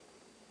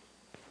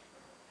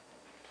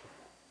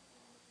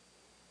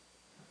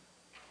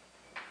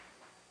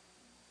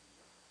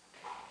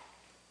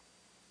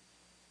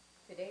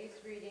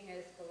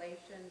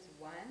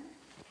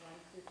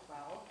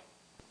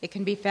It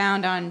can be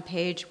found on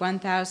page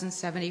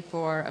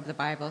 1074 of the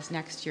Bibles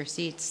next to your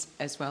seats,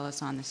 as well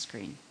as on the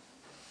screen.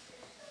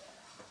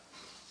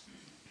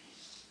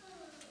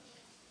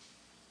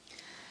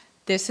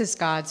 This is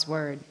God's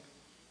word.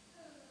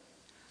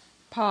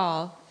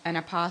 Paul, an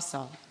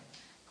apostle,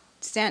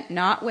 sent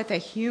not with a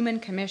human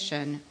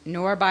commission,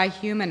 nor by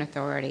human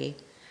authority,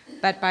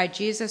 but by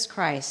Jesus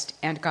Christ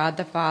and God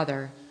the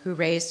Father, who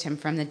raised him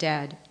from the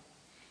dead,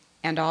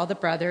 and all the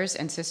brothers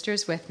and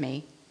sisters with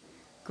me,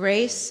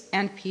 grace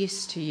and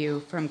peace to you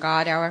from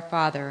God our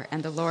Father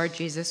and the Lord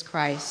Jesus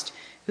Christ,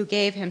 who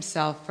gave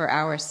himself for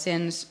our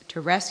sins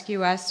to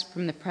rescue us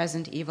from the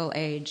present evil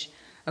age,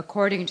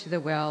 according to the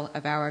will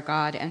of our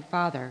God and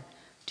Father,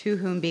 to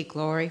whom be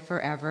glory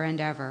forever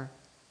and ever.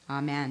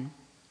 Amen.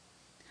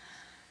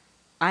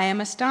 I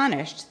am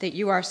astonished that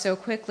you are so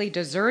quickly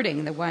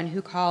deserting the one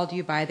who called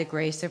you by the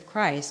grace of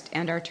Christ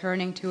and are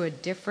turning to a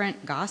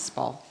different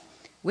gospel,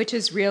 which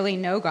is really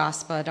no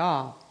gospel at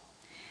all.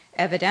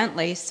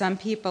 Evidently, some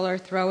people are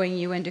throwing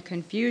you into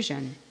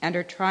confusion and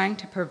are trying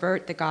to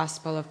pervert the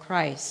gospel of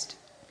Christ.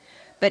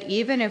 But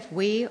even if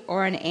we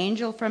or an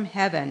angel from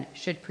heaven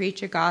should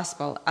preach a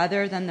gospel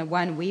other than the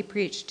one we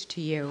preached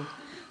to you,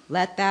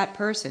 let that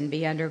person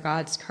be under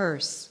God's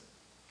curse.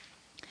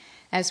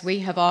 As we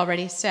have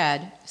already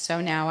said,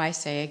 so now I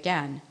say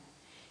again,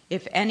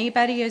 if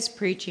anybody is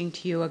preaching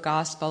to you a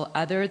gospel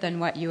other than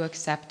what you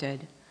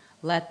accepted,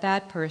 let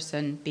that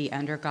person be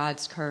under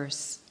God's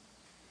curse.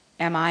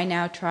 Am I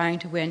now trying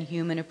to win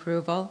human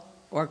approval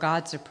or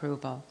God's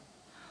approval?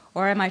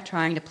 Or am I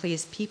trying to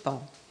please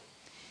people?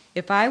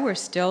 If I were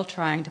still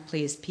trying to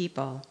please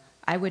people,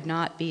 I would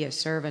not be a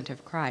servant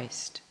of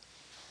Christ.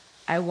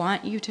 I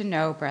want you to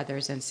know,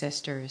 brothers and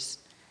sisters,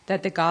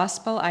 that the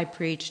gospel I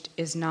preached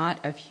is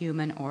not of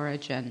human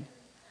origin.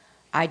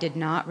 I did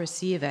not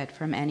receive it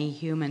from any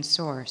human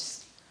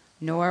source,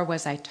 nor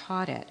was I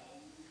taught it.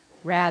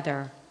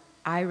 Rather,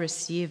 I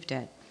received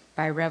it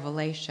by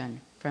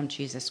revelation from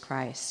Jesus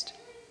Christ.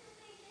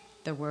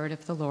 The word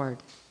of the Lord.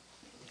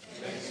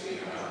 Thanks be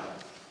to God.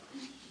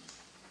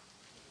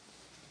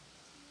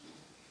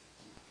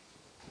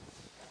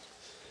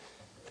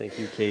 Thank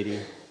you, Katie.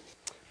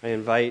 I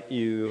invite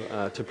you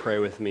to pray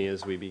with me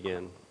as we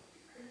begin.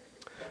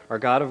 Our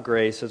God of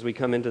grace, as we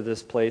come into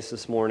this place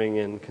this morning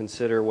and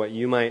consider what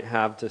you might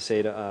have to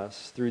say to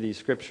us through these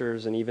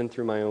scriptures and even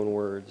through my own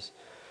words,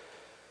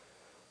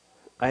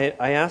 I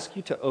ask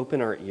you to open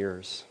our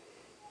ears.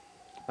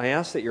 I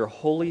ask that your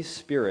Holy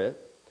Spirit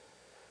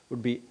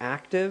would be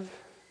active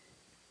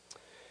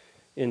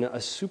in a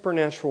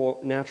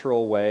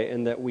supernatural way,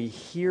 and that we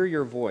hear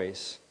your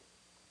voice.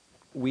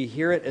 We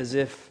hear it as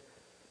if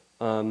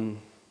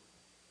in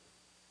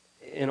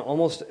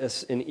almost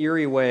an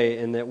eerie way,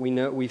 in that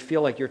we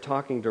feel like you're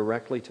talking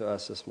directly to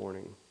us this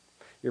morning.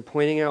 You're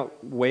pointing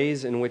out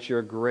ways in which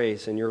your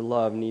grace and your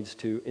love needs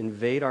to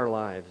invade our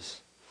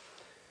lives.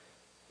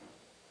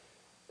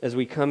 As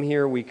we come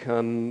here, we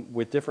come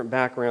with different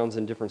backgrounds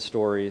and different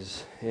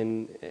stories,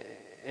 and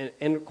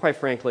quite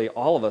frankly,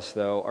 all of us,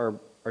 though,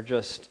 are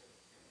just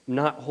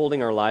not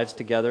holding our lives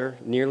together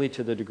nearly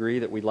to the degree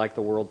that we'd like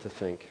the world to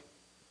think.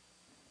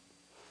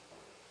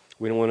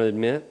 We don't want to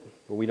admit,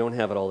 but we don't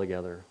have it all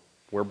together.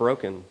 We're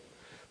broken.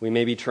 We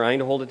may be trying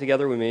to hold it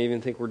together. We may even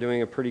think we're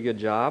doing a pretty good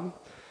job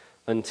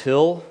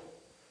until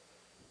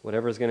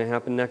whatever's going to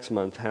happen next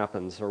month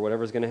happens, or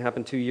whatever's going to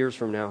happen 2 years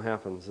from now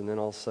happens, and then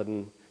all of a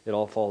sudden it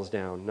all falls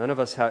down. None of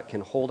us can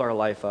hold our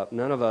life up.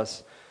 None of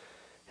us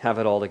have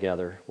it all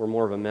together. We're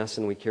more of a mess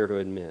than we care to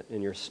admit.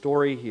 And your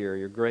story here,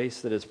 your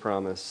grace that is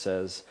promised,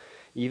 says,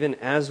 even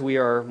as we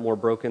are more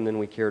broken than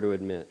we care to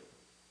admit,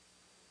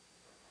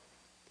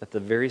 at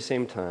the very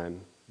same time,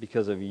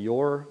 because of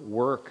your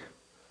work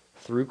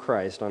through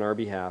Christ on our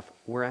behalf,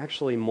 we're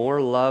actually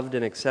more loved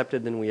and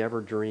accepted than we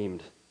ever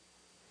dreamed.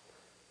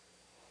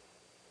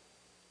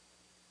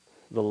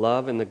 The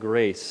love and the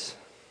grace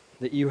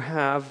that you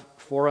have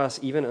for us,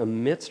 even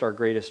amidst our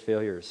greatest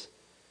failures,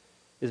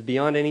 is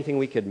beyond anything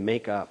we could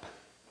make up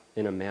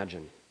and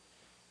imagine.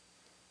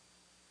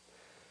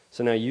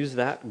 So now use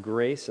that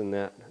grace and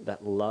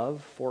that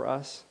love for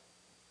us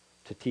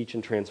to teach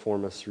and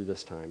transform us through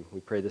this time.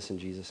 We pray this in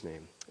Jesus'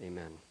 name.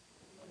 Amen.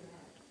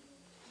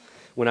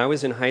 When I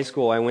was in high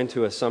school, I went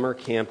to a summer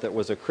camp that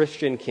was a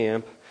Christian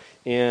camp,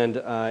 and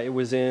it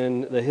was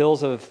in the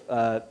hills of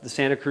the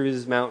Santa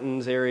Cruz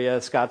Mountains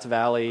area, Scotts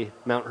Valley.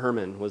 Mount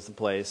Hermon was the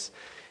place.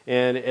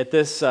 And at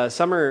this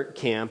summer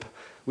camp,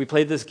 we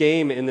played this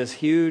game in this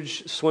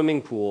huge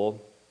swimming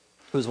pool.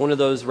 It was one of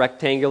those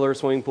rectangular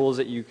swimming pools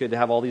that you could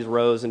have all these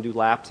rows and do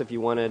laps if you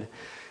wanted.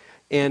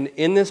 And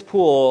in this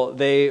pool,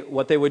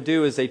 what they would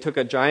do is they took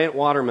a giant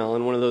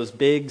watermelon, one of those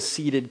big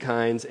seeded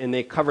kinds, and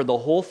they covered the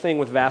whole thing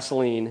with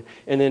Vaseline,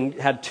 and then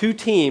had two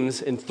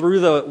teams and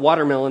threw the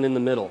watermelon in the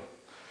middle.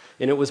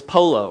 And it was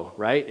polo,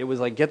 right? It was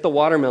like, get the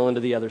watermelon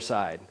to the other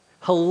side.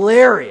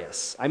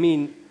 Hilarious. I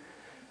mean,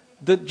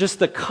 just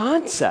the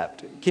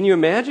concept. Can you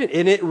imagine?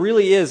 And it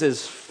really is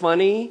as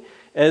funny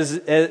as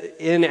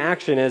in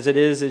action as it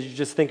is as you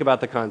just think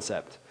about the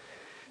concept.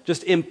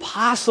 just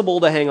impossible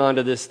to hang on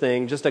to this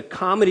thing, just a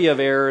comedy of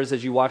errors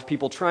as you watch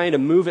people trying to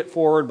move it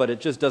forward, but it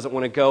just doesn't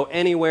want to go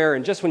anywhere.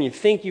 And just when you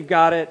think you've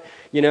got it,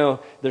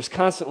 there's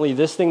constantly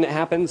this thing that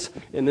happens,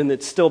 and then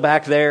it's still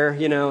back there,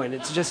 and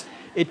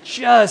it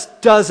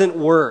just doesn't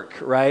work,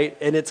 right?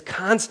 And it's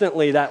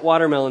constantly that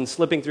watermelon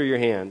slipping through your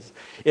hands.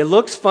 It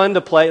looks fun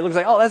to play. It looks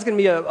like, oh, that's going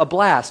to be a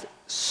blast.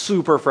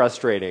 Super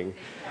frustrating.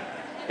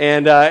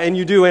 And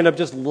you do end up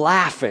just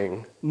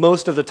laughing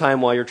most of the time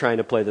while you're trying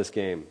to play this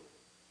game.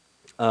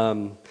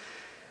 Greased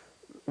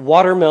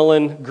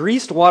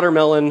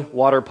watermelon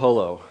water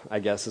polo, I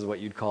guess is what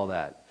you'd call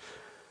that.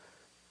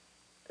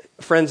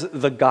 Friends,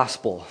 the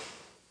gospel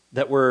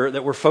that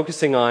we're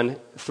focusing on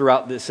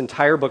throughout this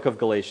entire book of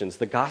Galatians,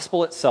 the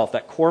gospel itself,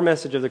 that core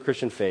message of the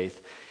Christian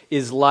faith,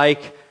 is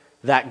like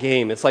that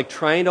game. It's like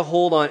trying to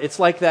hold on. It's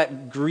like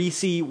that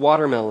greasy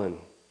watermelon.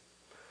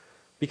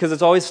 Because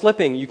it's always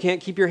slipping. You can't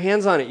keep your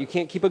hands on it. You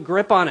can't keep a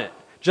grip on it.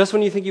 Just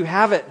when you think you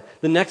have it,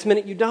 the next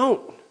minute you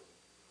don't.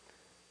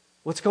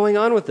 What's going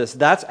on with this?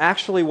 That's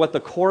actually what the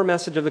core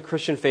message of the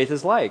Christian faith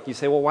is like. You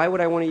say, well, why would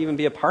I want to even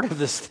be a part of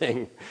this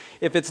thing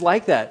if it's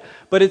like that?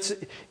 But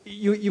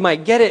you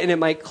might get it and it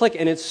might click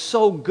and it's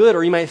so good,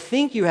 or you might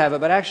think you have it,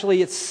 but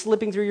actually it's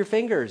slipping through your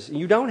fingers and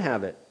you don't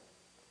have it.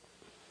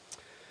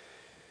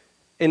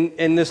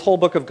 And this whole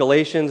book of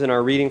Galatians and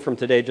our reading from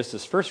today, just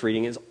this first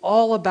reading, is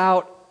all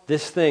about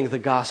this thing, the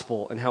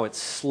gospel, and how it's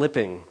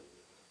slipping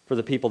for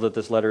the people that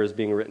this letter is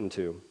being written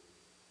to.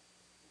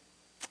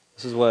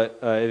 This is what,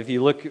 if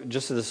you look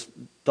just at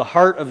the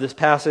heart of this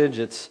passage,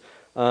 it's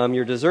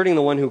you're deserting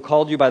the one who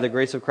called you by the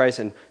grace of Christ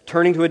and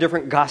turning to a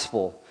different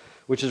gospel,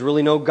 which is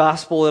really no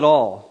gospel at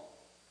all.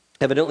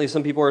 Evidently,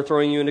 some people are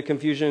throwing you into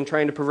confusion and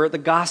trying to pervert the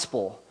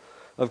gospel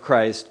of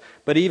Christ.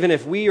 But even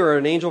if we or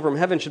an angel from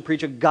heaven should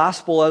preach a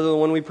gospel other than the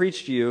one we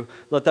preach to you,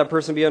 let that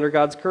person be under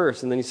God's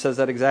curse. And then he says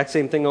that exact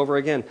same thing over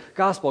again.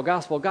 Gospel,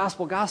 gospel,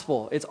 gospel,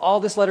 gospel.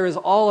 This letter is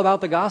all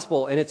about the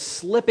gospel, and it's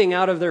slipping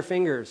out of their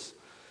fingers.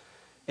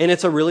 And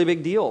it's a really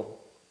big deal.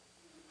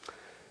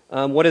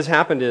 What has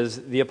happened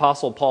is the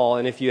Apostle Paul,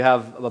 and if you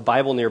have a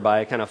Bible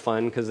nearby, kind of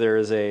fun because there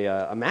is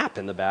a map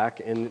in the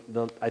back, and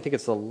I think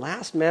it's the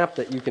last map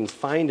that you can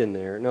find in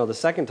there. No, the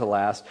second to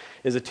last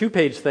is a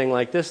 2-page thing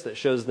like this that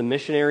shows the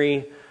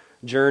missionary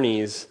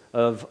journeys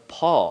of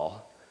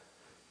Paul.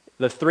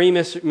 The 3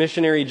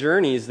 missionary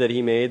journeys that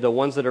he made, the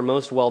ones that are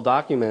most well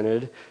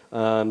documented,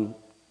 all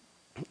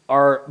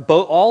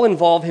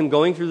involve him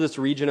going through this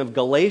region of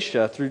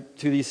Galatia,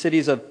 to these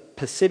cities of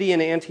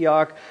Pisidian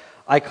Antioch,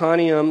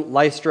 Iconium,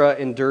 Lystra,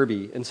 and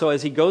Derbe. And so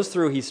as he goes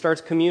through, he starts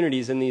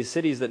communities in these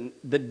cities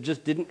that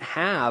just didn't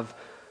have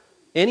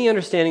any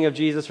understanding of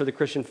Jesus or the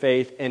Christian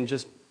faith, and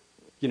just,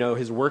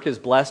 his work is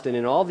blessed. And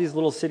in all these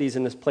little cities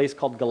in this place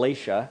called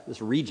Galatia,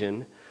 this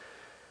region,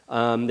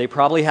 they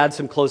probably had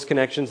some close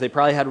connections. They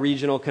probably had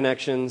regional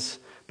connections.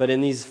 But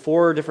in these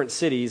 4 different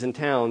cities and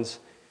towns,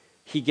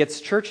 he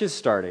gets churches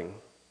starting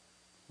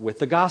with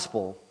the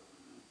gospel.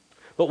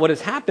 But what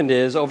has happened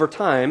is, over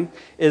time,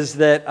 is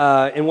that,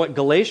 and what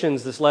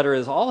Galatians, this letter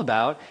is all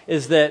about,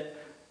 is that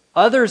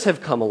others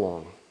have come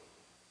along.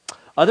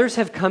 Others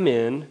have come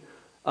in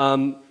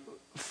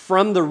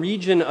from the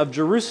region of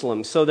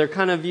Jerusalem. So they're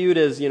kind of viewed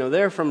as,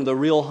 they're from the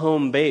real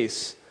home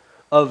base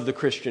of the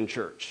Christian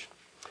church.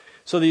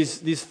 So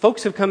these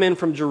folks have come in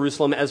from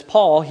Jerusalem. As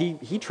Paul,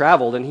 he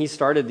traveled and he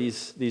started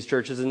these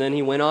churches, and then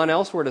he went on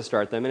elsewhere to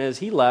start them. And as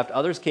he left,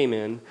 others came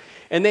in,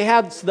 and they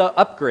had the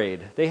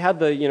upgrade. They had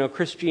the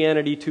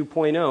Christianity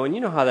 2.0, and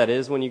you know how that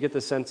is when you get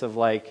the sense of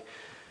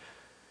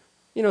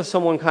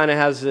someone kind of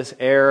has this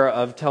air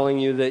of telling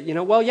you that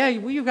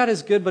you got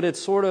is good, but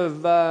it's sort of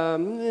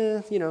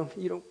you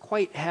don't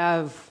quite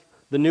have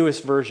the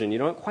newest version. You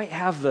don't quite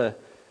have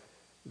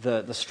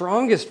the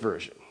strongest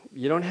version.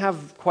 You don't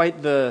have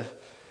quite the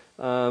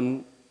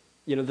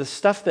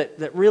stuff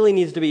that really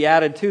needs to be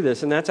added to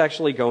this, and that's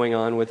actually going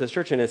on with this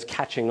church, and it's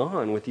catching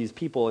on with these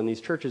people and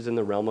these churches in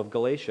the realm of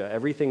Galatia.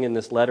 Everything in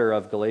this letter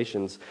of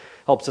Galatians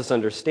helps us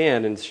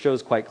understand and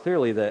shows quite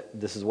clearly that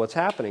this is what's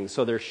happening.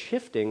 So they're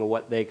shifting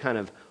what they kind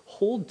of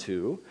hold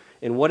to,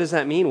 and what does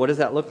that mean? What does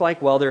that look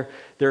like? Well,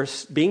 they're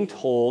being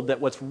told that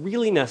what's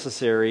really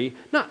necessary,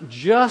 not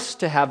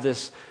just to have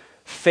this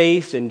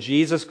faith in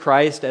Jesus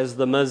Christ as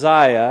the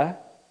Messiah,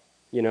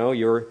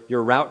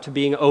 your route to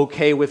being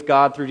okay with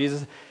God through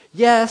Jesus.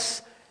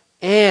 Yes,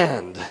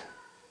 and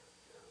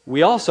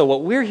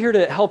what we're here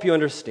to help you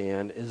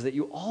understand is that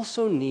you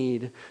also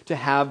need to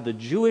have the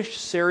Jewish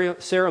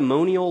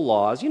ceremonial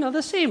laws,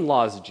 the same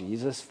laws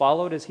Jesus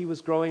followed as he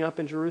was growing up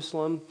in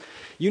Jerusalem.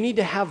 You need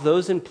to have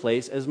those in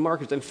place as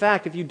markers. In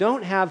fact, if you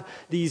don't have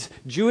these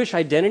Jewish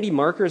identity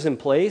markers in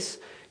place,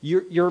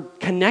 your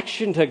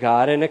connection to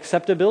God and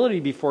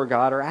acceptability before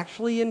God are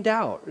actually in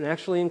doubt and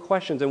actually in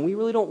questions. And we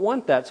really don't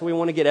want that, so we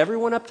want to get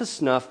everyone up to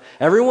snuff,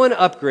 everyone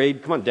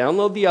upgrade. Come on,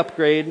 download the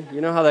upgrade.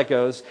 You know how that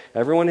goes.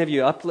 Everyone, have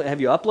you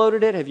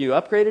uploaded it? Have you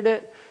upgraded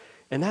it?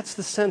 And that's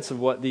the sense of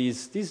what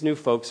these new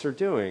folks are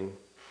doing.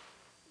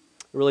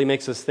 It really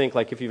makes us think,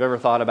 like if you've ever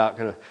thought about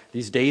kind of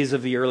these days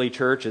of the early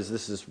church as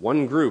this is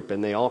one group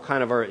and they all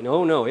kind of are,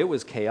 no, it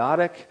was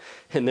chaotic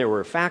and there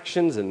were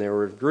factions and there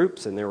were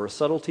groups and there were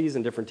subtleties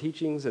and different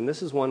teachings. And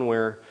this is one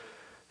where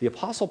the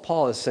Apostle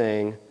Paul is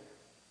saying,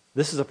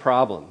 this is a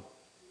problem.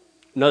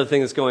 Another thing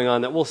that's going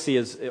on that we'll see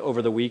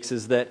over the weeks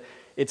is that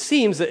it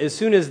seems that as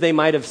soon as they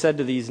might have said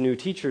to these new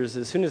teachers,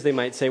 as soon as they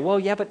might say, well,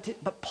 yeah,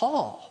 but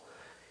Paul,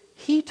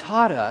 he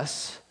taught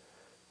us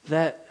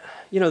that,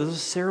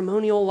 those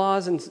ceremonial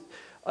laws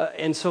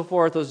and so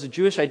forth, those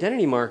Jewish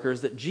identity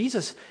markers, that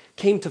Jesus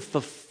came to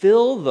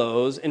fulfill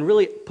those and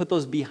really put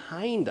those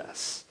behind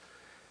us.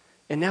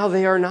 And now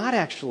they are not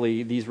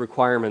actually these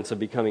requirements of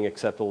becoming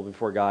acceptable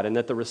before God, and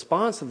that the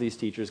response of these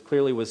teachers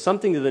clearly was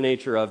something to the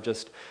nature of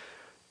just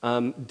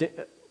kind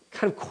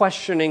of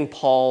questioning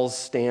Paul's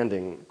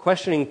standing,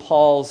 questioning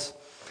Paul's,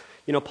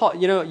 Paul,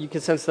 you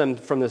can sense them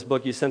from this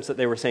book, you sense that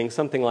they were saying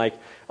something like,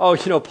 oh,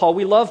 Paul,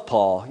 we love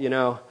Paul,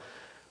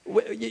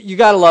 you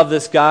got to love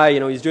this guy,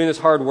 he's doing this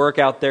hard work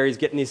out there, he's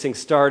getting these things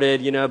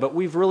started, but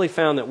we've really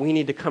found that we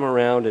need to come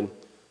around and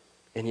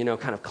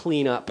kind of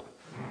clean up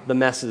the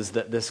messes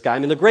that this guy,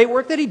 the great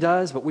work that he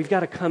does, but we've got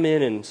to come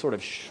in and sort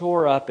of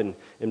shore up and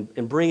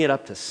bring it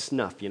up to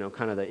snuff,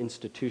 kind of the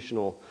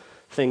institutional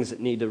things that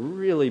need to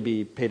really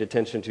be paid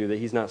attention to that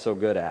he's not so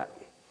good at.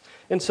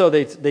 And so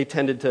they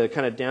tended to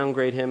kind of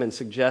downgrade him and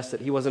suggest that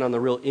he wasn't on the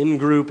real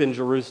in-group in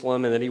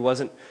Jerusalem and that he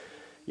wasn't,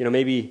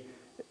 maybe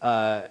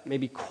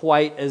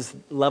quite as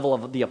level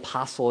of the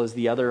apostle as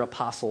the other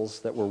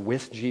apostles that were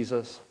with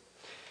Jesus.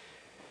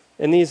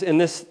 And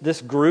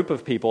this group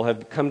of people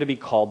have come to be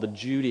called the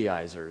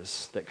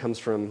Judaizers. That comes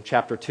from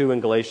chapter 2 in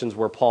Galatians,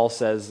 where Paul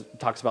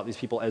talks about these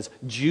people as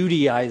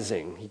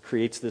Judaizing. He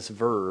creates this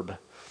verb.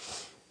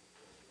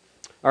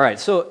 All right,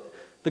 so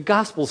the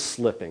gospel's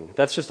slipping.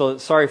 That's just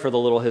sorry for the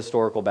little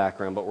historical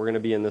background, but we're going to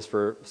be in this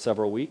for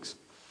several weeks.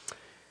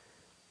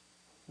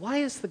 Why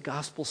is the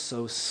gospel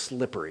so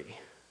slippery?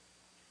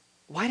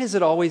 Why does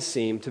it always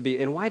seem to be,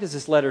 and why does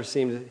this letter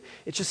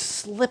it's just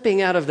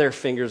slipping out of their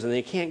fingers and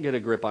they can't get a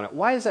grip on it?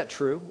 Why is that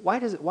true? Why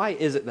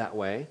is it that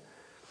way?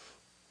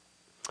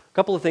 A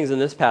couple of things in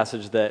this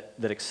passage that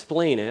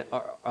explain it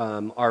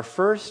are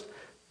first,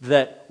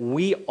 that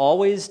we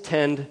always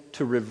tend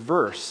to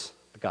reverse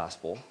the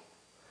gospel.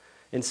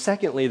 And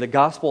secondly, the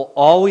gospel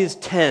always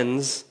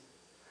tends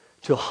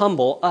to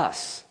humble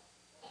us.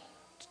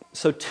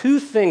 So two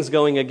things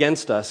going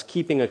against us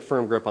keeping a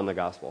firm grip on the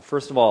gospel.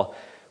 First of all,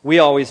 we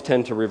always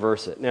tend to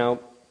reverse it. Now,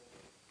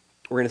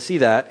 we're going to see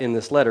that in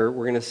this letter.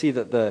 We're going to see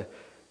that the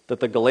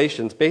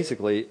Galatians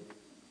basically,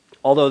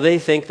 although they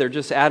think they're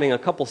just adding a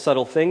couple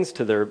subtle things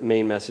to their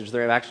main message,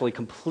 they've actually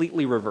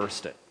completely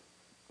reversed it.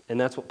 And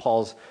that's what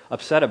Paul's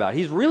upset about.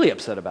 He's really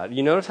upset about it.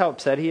 You notice how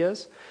upset he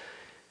is?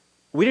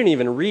 We didn't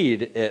even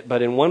read it,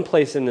 but in one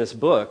place in this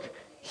book,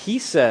 he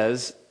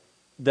says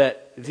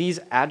that these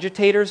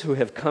agitators who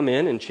have come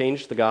in and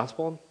changed the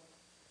gospel,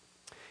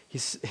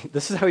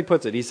 this is how he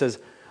puts it. He says,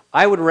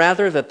 I would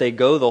rather that they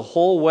go the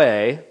whole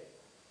way.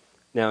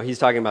 Now, he's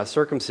talking about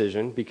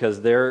circumcision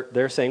because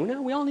they're saying,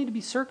 no, we all need to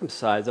be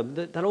circumcised.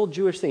 That old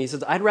Jewish thing. He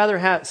says, I'd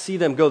rather see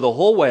them go the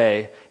whole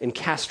way and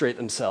castrate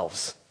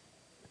themselves.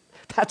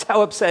 That's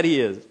how upset he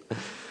is.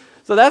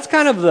 So that's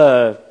kind of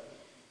the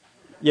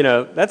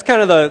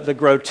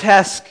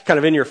grotesque, kind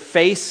of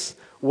in-your-face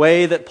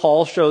way that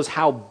Paul shows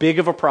how big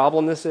of a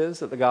problem this is,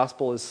 that the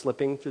gospel is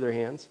slipping through their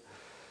hands.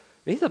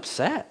 He's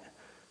upset.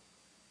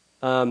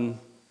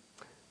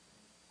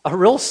 A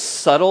real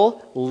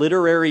subtle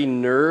literary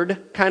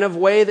nerd kind of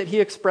way that he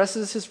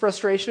expresses his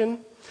frustration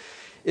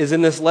is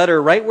in this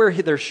letter, right where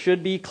there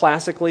should be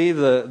classically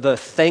the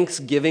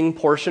thanksgiving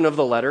portion of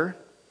the letter.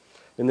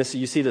 And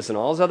you see this in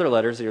all his other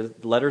letters. The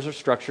letters are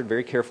structured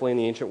very carefully in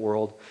the ancient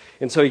world.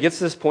 And so he gets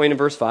to this point in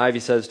verse 5. He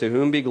says, to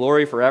whom be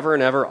glory forever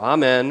and ever.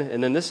 Amen.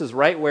 And then this is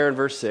right where in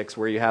verse 6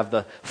 where you have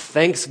the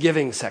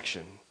thanksgiving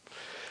section,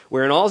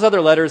 where in all his other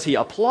letters he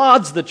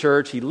applauds the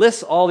church. He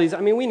lists all these.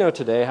 We know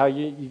today how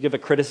you give a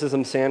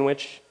criticism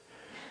sandwich.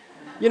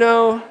 You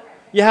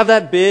have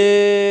that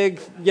big,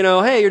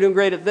 hey, you're doing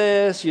great at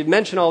this. You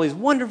mention all these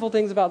wonderful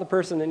things about the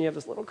person. Then you have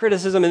this little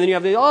criticism. And then you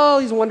have all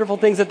these wonderful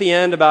things at the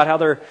end about how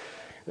they're...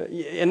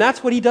 And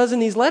that's what he does in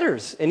these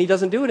letters. And he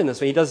doesn't do it in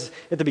this way. He does,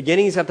 at the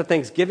beginning, he's got the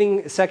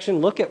Thanksgiving section.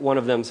 Look at one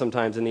of them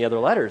sometimes in the other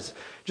letters.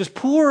 Just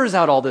pours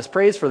out all this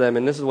praise for them.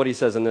 And this is what he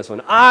says in this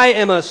one. I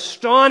am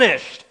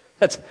astonished.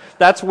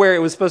 That's where it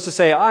was supposed to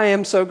say, I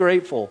am so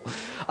grateful.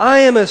 I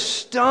am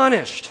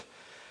astonished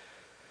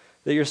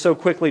that you're so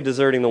quickly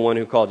deserting the one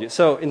who called you.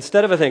 So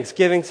instead of a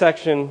Thanksgiving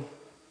section,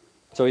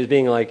 so he's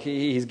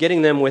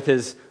getting them with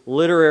his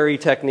literary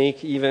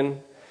technique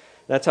even.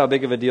 That's how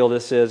big of a deal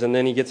this is. And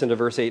then he gets into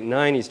verse 8 and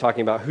 9. He's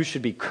talking about who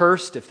should be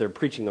cursed if they're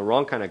preaching the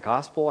wrong kind of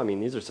gospel.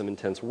 These are some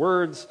intense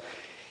words.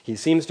 He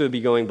seems to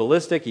be going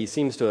ballistic. He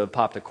seems to have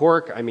popped a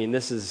cork.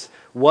 This is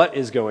what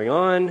is going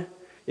on.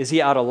 Is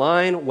he out of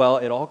line? Well,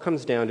 it all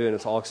comes down to, and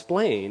it's all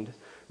explained,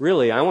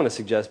 really, I want to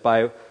suggest,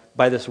 by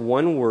this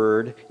one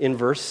word in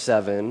verse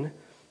 7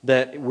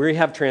 that we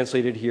have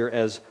translated here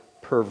as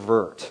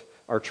pervert.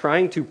 are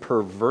trying to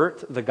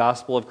pervert the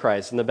gospel of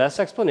Christ. And the best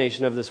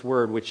explanation of this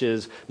word, which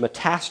is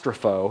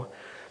metastropho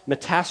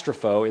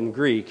in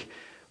Greek,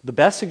 the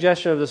best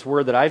suggestion of this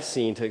word that I've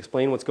seen to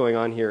explain what's going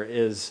on here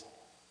is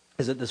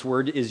that this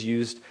word is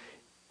used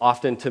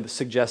often to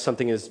suggest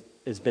something has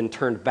been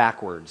turned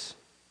backwards.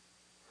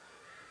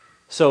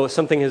 So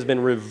something has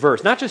been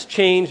reversed. Not just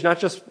changed, not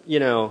just,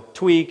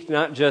 tweaked,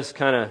 not just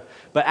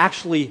but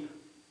actually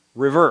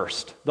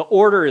reversed. The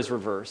order is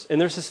reversed. And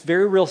there's this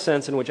very real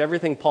sense in which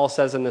everything Paul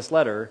says in this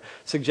letter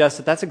suggests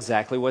that that's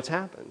exactly what's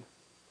happened.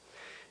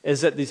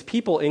 Is that these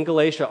people in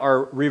Galatia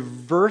are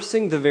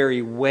reversing the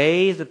very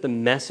way that the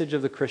message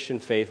of the Christian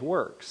faith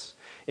works.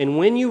 And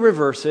when you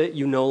reverse it,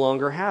 you no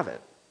longer have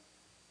it.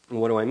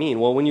 And what do I mean?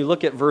 Well, when you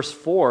look at verse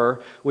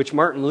 4, which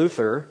Martin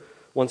Luther,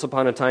 once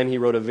upon a time, he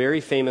wrote a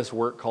very famous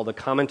work called a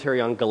Commentary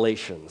on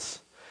Galatians.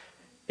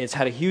 It's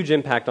had a huge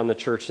impact on the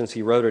church since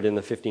he wrote it in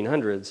the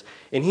 1500s.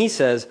 And he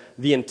says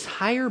the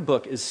entire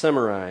book is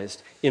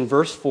summarized in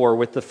verse 4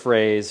 with the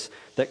phrase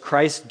that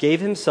Christ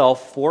gave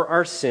himself for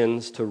our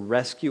sins to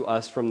rescue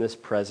us from this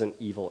present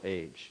evil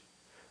age.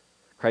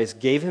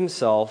 Christ gave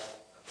himself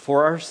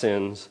for our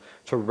sins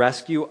to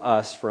rescue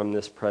us from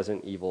this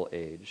present evil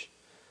age.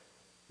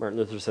 Martin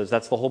Luther says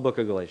that's the whole book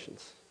of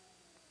Galatians.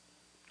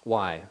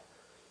 Why?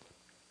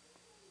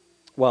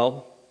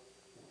 Well,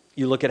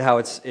 you look at how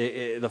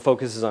the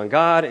focus is on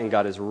God, and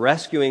God is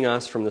rescuing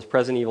us from this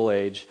present evil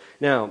age.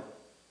 Now,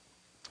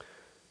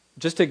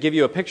 just to give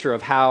you a picture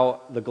of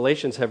how the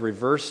Galatians have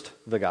reversed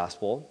the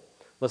gospel,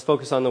 let's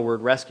focus on the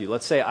word rescue.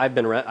 Let's say I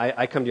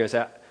come to you and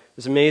say,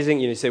 it's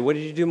amazing. You say, what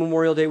did you do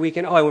Memorial Day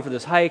weekend? Oh, I went for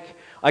this hike.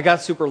 I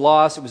got super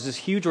lost. It was this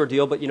huge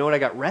ordeal, but you know what? I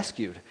got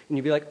rescued. And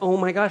you'd be like, oh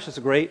my gosh,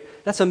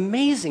 that's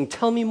amazing.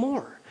 Tell me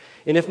more.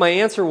 And if my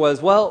answer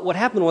was, well, what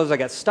happened was I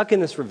got stuck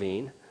in this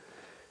ravine,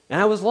 and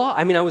I was lost.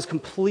 I was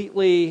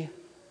completely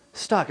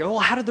stuck. Oh,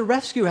 how did the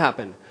rescue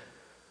happen?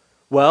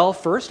 Well,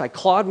 first I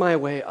clawed my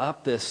way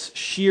up this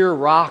sheer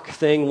rock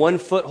thing, 1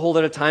 foothold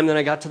at a time, then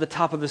I got to the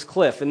top of this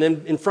cliff. And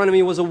then in front of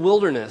me was a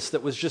wilderness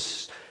that was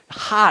just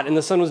hot and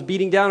the sun was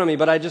beating down on me,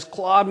 but I just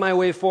clawed my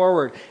way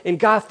forward and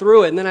got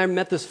through it. And then I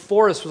met this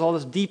forest with all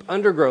this deep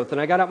undergrowth, and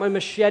I got out my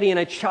machete and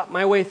I chopped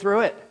my way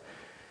through it.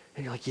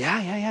 And you're like,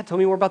 yeah, tell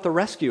me more about the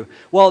rescue.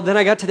 Well, then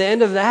I got to the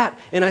end of that,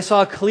 and I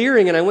saw a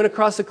clearing, and I went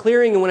across the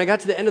clearing, and when I got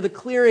to the end of the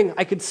clearing,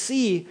 I could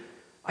see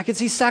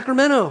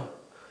Sacramento.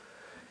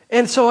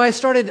 And so I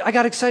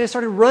got excited,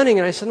 started running,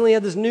 and I suddenly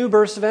had this new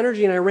burst of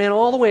energy, and I ran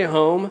all the way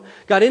home,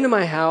 got into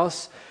my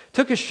house,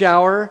 took a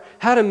shower,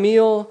 had a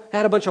meal,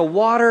 had a bunch of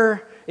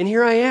water, and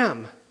here I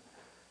am.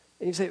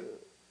 And you say,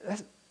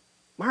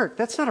 Mark,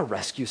 that's not a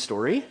rescue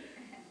story.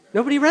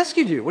 Nobody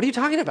rescued you. What are you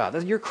talking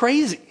about? You're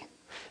crazy.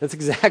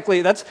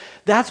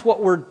 That's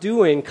what we're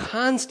doing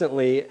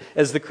constantly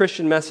as the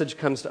Christian message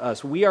comes to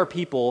us. We are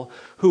people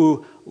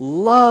who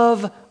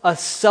love a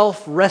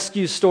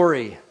self-rescue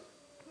story.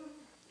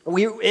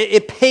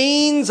 It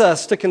pains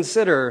us to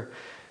consider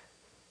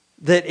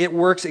that it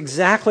works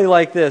exactly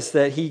like this,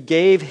 that He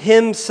gave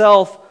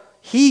Himself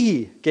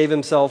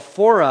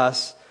for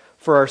us,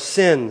 for our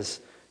sins,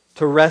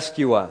 to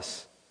rescue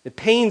us. It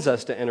pains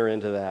us to enter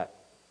into that.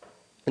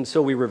 And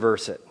so we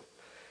reverse it.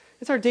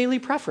 It's our daily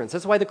preference.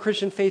 That's why the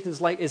Christian faith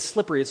is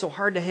slippery. It's so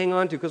hard to hang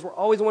on to, because we're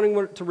always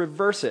wanting to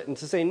reverse it and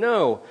to say,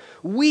 no,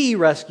 we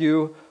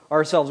rescue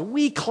ourselves.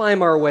 We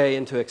climb our way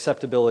into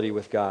acceptability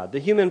with God. The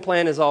human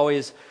plan is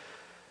always,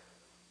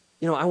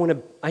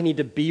 I need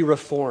to be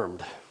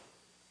reformed.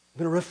 I'm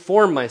going to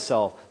reform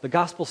myself. The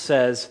gospel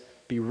says,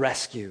 be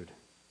rescued.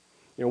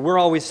 We're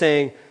always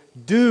saying,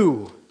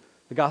 do.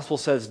 The gospel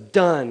says,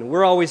 done.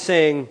 We're always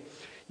saying,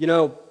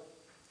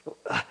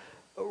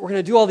 we're going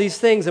to do all these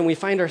things, and we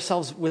find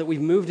ourselves,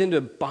 we've moved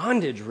into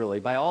bondage, really,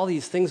 by all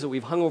these things that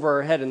we've hung over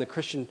our head, and the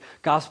Christian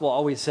gospel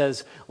always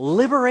says,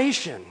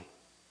 liberation.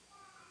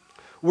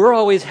 We're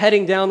always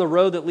heading down the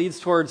road that leads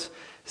towards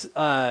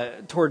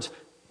pride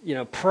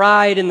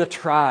in the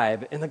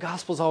tribe, and the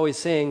gospel's always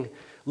saying,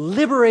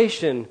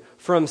 liberation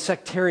from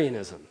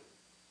sectarianism.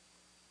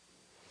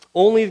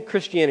 Only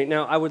Christianity.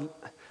 Now,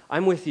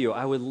 I'm with you.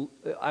 I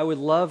would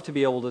love to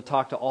be able to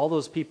talk to all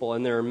those people,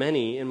 and there are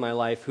many in my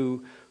life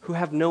who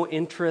have no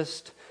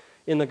interest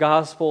in the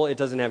gospel. It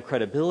doesn't have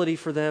credibility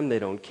for them. They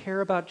don't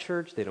care about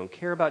church. They don't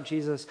care about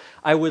Jesus.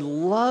 I would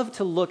love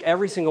to look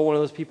every single one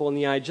of those people in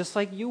the eye just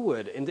like you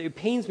would. And it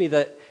pains me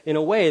that, in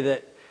a way,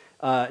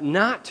 that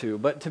not to,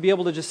 but to be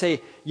able to just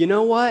say, you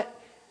know what?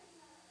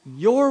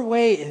 Your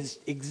way is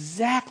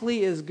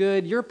exactly as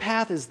good. Your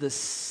path is the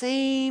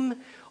same.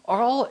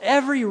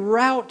 Every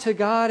route to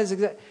God is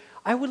exact.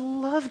 I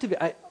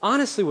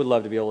honestly would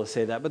love to be able to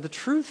say that, but the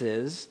truth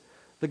is,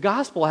 the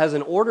gospel has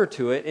an order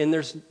to it, and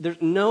there's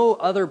no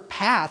other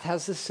path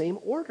has the same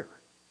order.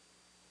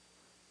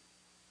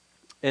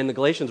 And the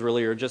Galatians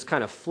really are just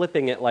kind of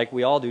flipping it like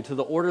we all do to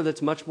the order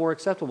that's much more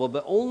acceptable.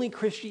 But only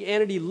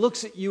Christianity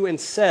looks at you and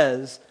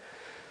says,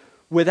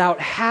 without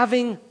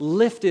having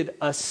lifted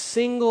a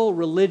single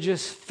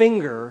religious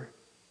finger,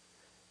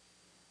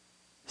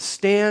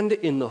 stand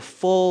in the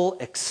full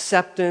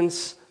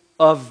acceptance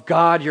of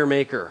God, your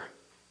Maker.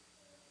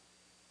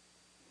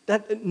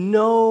 That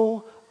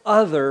no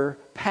other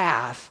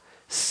path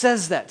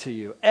says that to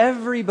you.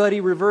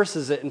 Everybody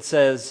reverses it and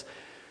says,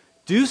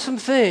 do some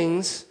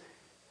things.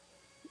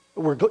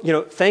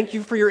 Thank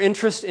you for your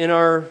interest in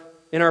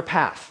our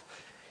path.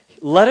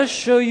 Let us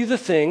show you the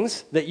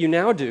things that you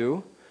now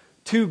do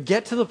to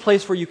get to the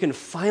place where you can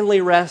finally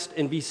rest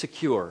and be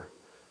secure.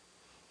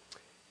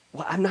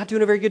 Well, I'm not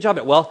doing a very good job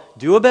at it. Well,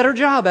 do a better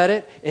job at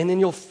it, and then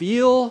you'll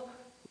feel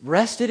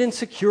rested and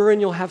secure,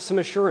 and you'll have some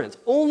assurance.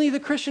 Only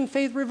the Christian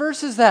faith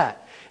reverses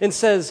that and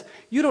says,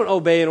 you don't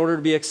obey in order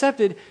to be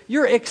accepted.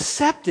 You're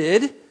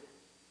accepted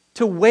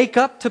to wake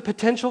up to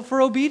potential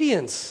for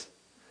obedience,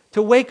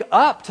 to wake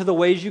up to the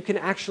ways you can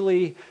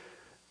actually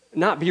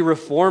not be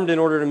reformed in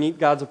order to meet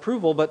God's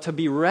approval, but to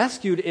be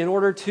rescued in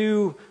order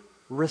to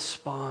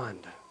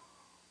respond.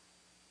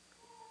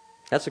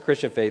 That's the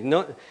Christian faith.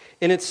 No,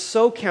 and it's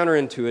so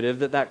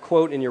counterintuitive that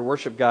quote in your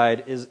worship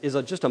guide is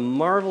just a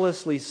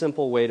marvelously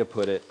simple way to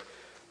put it.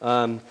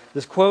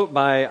 This quote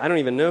by, I don't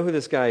even know who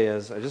this guy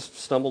is. I just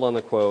stumbled on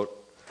the quote.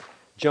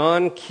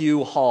 John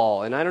Q.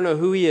 Hall. And I don't know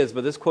who he is,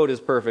 but this quote is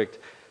perfect.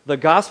 The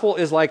gospel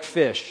is like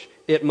fish.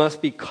 It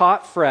must be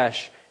caught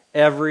fresh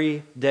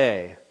every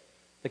day.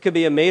 It could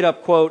be a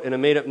made-up quote and a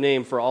made-up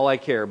name for all I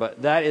care,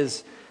 but that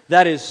is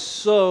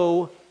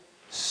so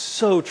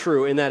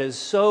true, and that is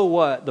so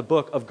what the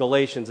book of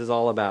Galatians is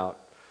all about.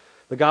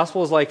 The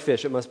gospel is like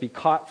fish. It must be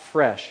caught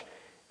fresh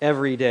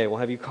every day. Well,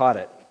 have you caught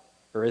it?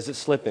 Or is it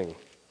slipping?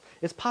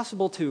 It's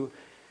possible to...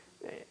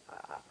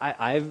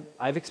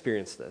 I've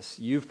experienced this.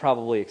 You've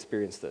probably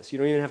experienced this. You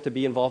don't even have to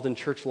be involved in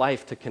church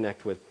life to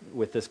connect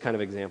with this kind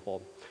of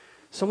example.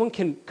 Someone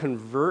can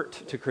convert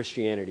to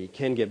Christianity,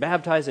 can get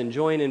baptized and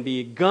join and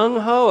be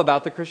gung-ho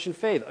about the Christian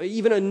faith,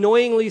 even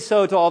annoyingly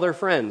so to all their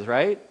friends,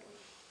 right?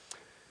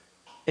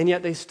 And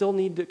yet they still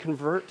need to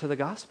convert to the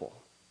gospel.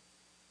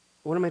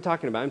 What am I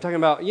talking about? I'm talking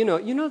about, you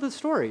know the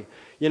story.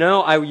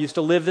 I used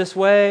to live this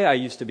way. I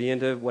used to be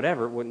into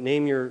whatever.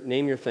 Name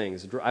your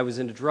things. I was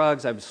into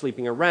drugs. I was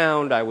sleeping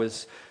around. I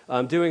was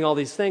doing all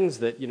these things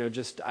that,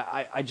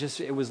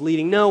 it was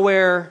leading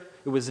nowhere.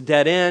 It was a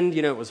dead end.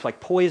 It was like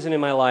poison in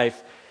my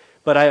life.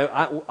 But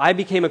I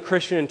became a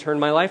Christian and turned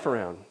my life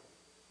around.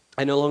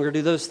 I no longer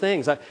do those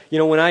things.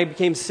 When I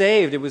became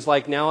saved, it was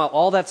like now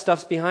all that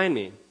stuff's behind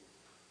me.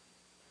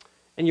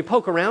 And you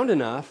poke around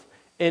enough,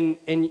 and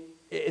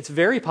it's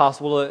very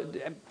possible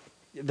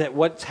that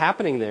what's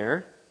happening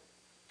there,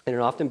 and it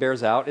often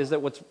bears out, is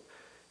that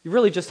you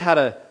really just had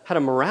a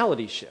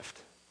morality shift.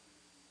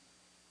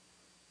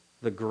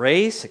 The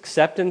grace,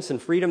 acceptance,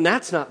 and freedom,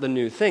 that's not the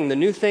new thing. The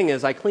new thing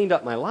is I cleaned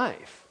up my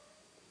life.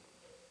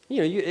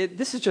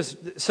 This is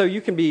just so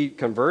you can be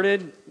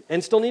converted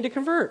and still need to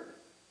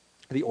convert.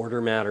 The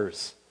order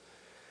matters.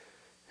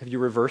 Have you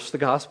reversed the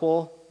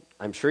gospel?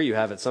 I'm sure you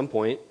have at some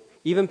point.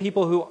 Even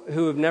people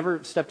who have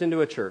never stepped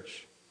into a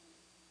church,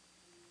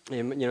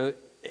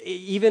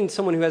 even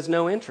someone who has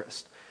no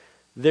interest,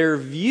 their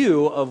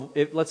view of,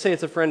 let's say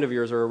it's a friend of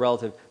yours or a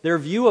relative, their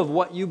view of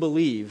what you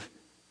believe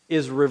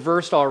is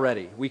reversed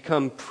already. We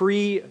come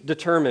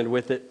predetermined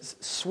with it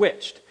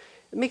switched.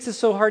 It makes it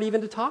so hard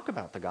even to talk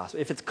about the gospel.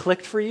 If it's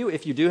clicked for you,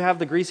 if you do have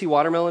the greasy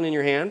watermelon in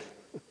your hand,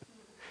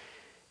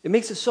 it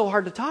makes it so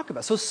hard to talk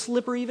about, so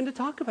slippery even to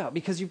talk about,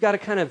 because you've got to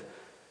kind of,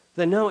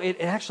 it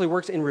actually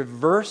works in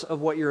reverse of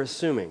what you're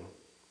assuming.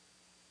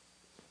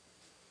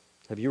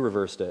 Have you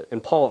reversed it?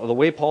 And the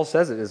way Paul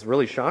says it is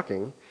really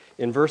shocking.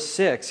 In verse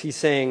 6, he's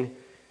saying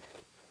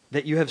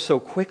that you have so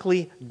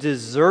quickly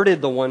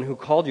deserted the one who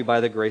called you by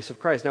the grace of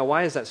Christ. Now,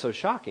 why is that so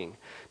shocking?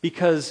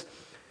 Because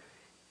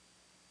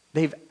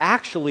they've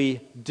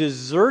actually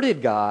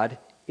deserted God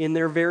in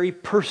their very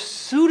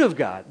pursuit of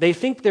God. They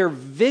think they're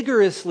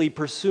vigorously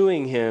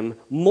pursuing Him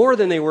more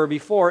than they were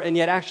before, and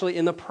yet actually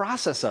in the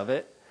process of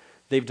it,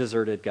 they've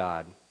deserted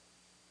God.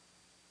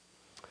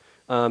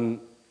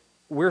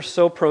 We're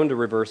so prone to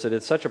reverse it.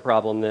 It's such a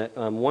problem that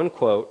one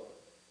quote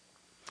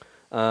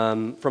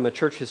from a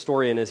church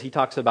historian is he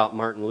talks about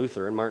Martin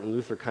Luther, and Martin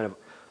Luther kind of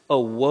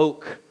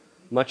awoke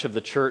much of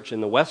the church in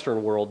the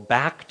Western world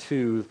back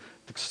to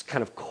the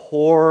kind of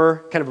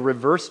core, kind of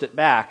reversed it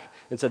back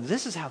and said,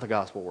 this is how the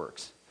gospel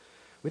works.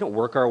 We don't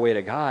work our way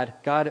to God.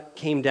 God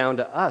came down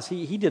to us.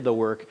 He did the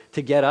work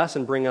to get us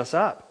and bring us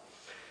up.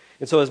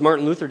 And so as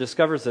Martin Luther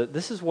discovers that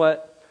this is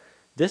what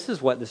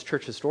this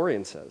church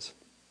historian says.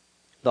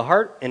 The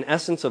heart and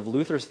essence of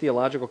Luther's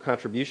theological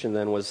contribution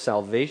then was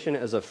salvation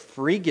as a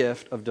free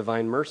gift of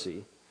divine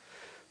mercy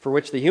for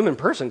which the human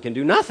person can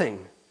do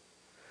nothing.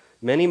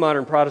 Many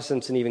modern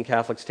Protestants and even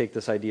Catholics take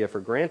this idea for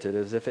granted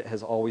as if it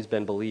has always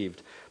been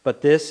believed.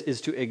 But this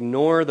is to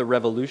ignore the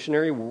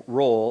revolutionary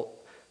role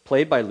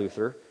played by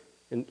Luther,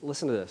 and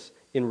listen to this,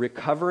 in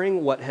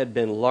recovering what had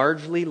been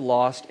largely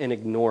lost and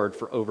ignored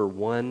for over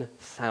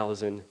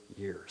 1,000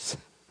 years.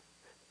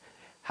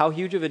 How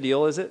huge of a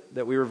deal is it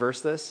that we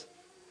reverse this?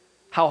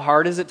 How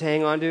hard is it to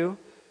hang on to?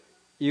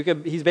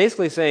 He's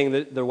basically saying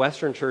that the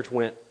Western church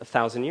went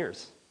 1,000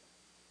 years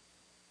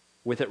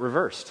with it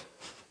reversed.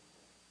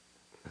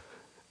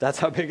 That's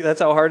how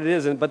hard it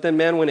is. But then,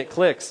 man, when it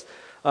clicks,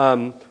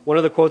 One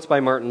of the quotes by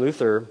Martin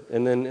Luther,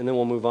 and then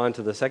we'll move on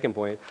to the second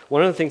point.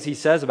 One of the things he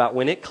says about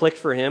when it clicked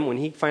for him, when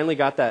he finally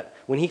got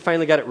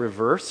it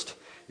reversed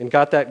and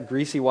got that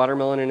greasy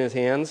watermelon in his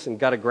hands and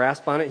got a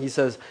grasp on it, he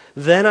says,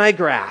 "Then I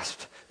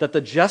grasped that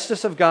the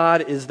justice of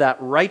God is that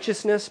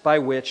righteousness by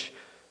which,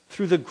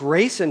 through the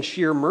grace and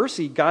sheer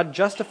mercy, God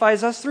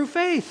justifies us through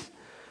faith."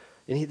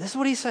 And this is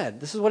what he said.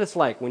 This is what it's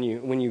like when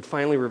you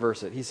finally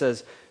reverse it. He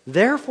says,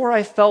 "Therefore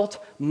I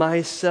felt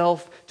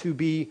myself to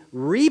be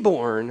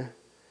reborn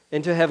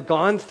and to have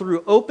gone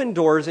through open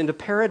doors into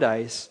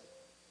paradise,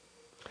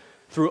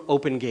 through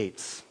open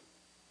gates."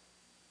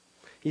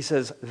 He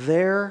says,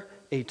 "There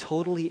a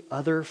totally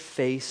other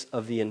face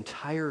of the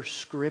entire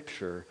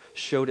Scripture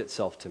showed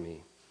itself to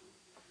me."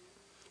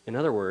 In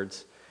other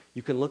words,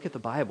 you can look at the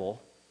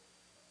Bible,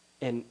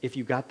 and if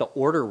you got the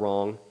order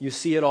wrong, you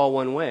see it all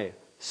one way.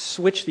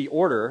 Switch the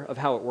order of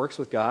how it works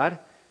with God,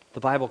 the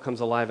Bible comes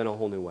alive in a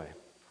whole new way.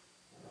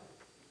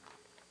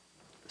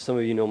 Some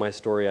of you know my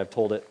story. I've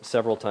told it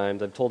several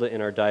times. I've told it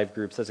in our dive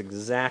groups. That's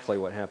exactly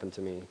what happened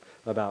to me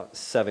about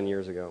 7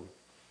 years ago.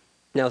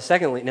 Now,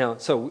 secondly,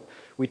 so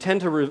we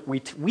tend to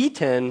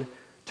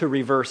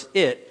reverse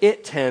it.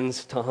 It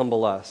tends to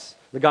humble us.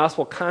 The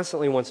gospel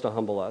constantly wants to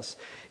humble us.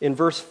 In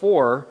verse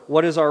 4,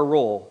 what is our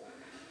role?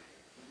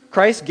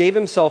 Christ gave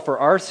himself for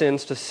our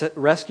sins to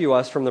rescue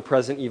us from the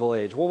present evil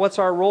age. Well, what's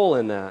our role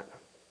in that?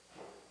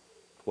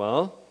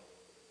 Well,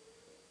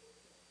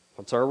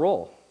 what's our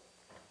role?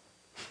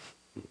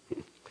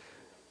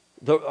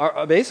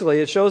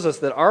 Basically, it shows us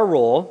that our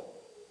role,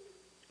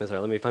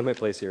 let me find my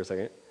place here a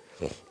second,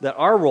 that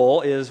our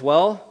role is,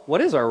 well,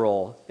 what is our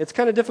role? It's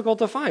kind of difficult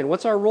to find.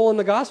 What's our role in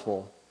the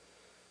gospel?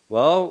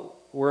 Well,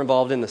 we're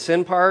involved in the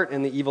sin part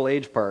and the evil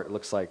age part, it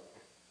looks like.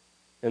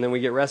 And then we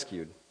get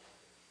rescued.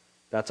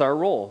 That's our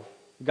role.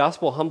 The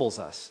gospel humbles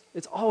us.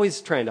 It's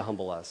always trying to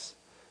humble us.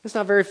 That's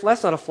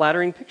not a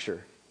flattering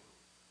picture.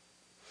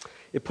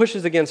 It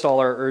pushes against all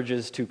our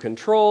urges to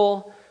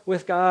control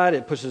with God.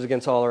 It pushes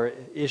against all our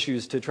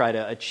issues to try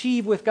to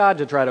achieve with God,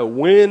 to try to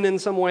win in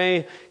some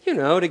way,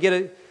 to get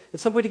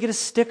a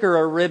sticker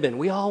or a ribbon.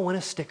 We all want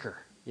a sticker,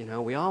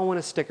 we all want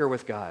a sticker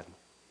with God.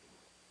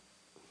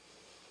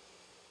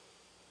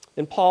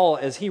 And Paul,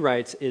 as he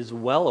writes, is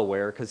well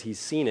aware, because he's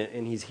seen it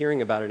and he's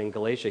hearing about it in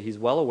Galatia, he's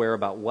well aware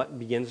about what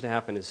begins to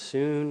happen as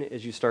soon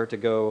as you start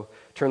to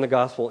turn the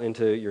gospel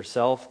into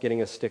yourself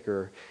getting a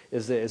sticker,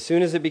 is that as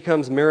soon as it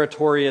becomes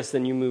meritorious,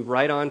 then you move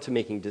right on to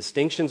making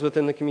distinctions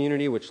within the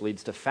community, which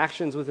leads to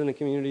factions within the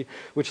community,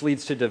 which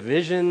leads to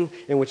division,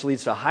 and which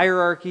leads to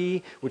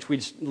hierarchy, which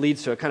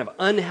leads to a kind of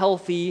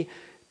unhealthy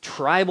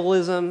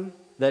tribalism,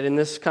 that in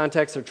this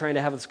context they're trying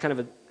to have this kind of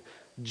a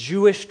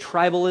Jewish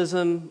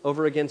tribalism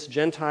over against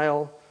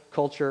Gentile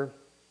culture,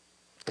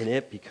 and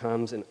it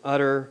becomes an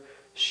utter,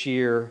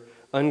 sheer,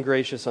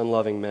 ungracious,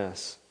 unloving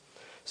mess.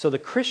 So the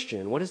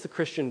Christian, what does the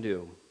Christian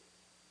do?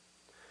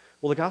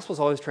 Well, the gospel is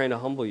always trying to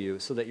humble you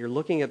so that you're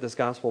looking at this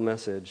gospel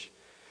message.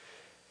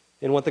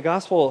 And what the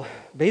gospel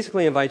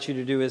basically invites you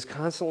to do is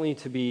constantly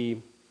to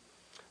be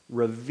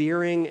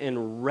revering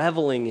and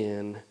reveling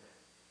in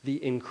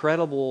the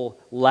incredible,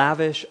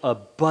 lavish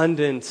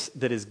abundance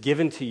that is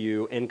given to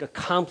you and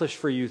accomplished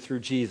for you through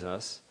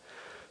Jesus.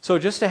 So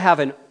just to have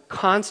a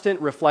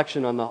constant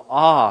reflection on the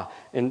awe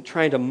and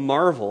trying to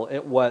marvel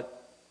at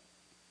what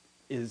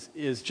is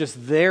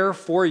just there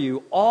for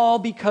you, all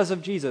because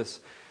of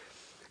Jesus.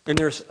 And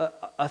there's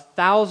a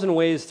thousand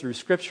ways through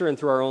Scripture and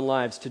through our own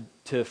lives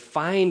to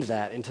find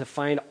that and to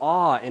find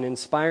awe and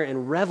inspire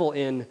and revel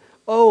in,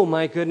 oh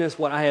my goodness,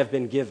 what I have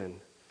been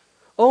given.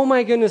 Oh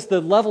my goodness,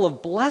 the level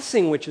of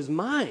blessing which is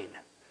mine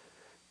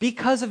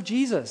because of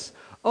Jesus.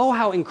 Oh,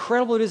 how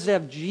incredible it is to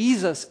have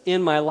Jesus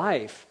in my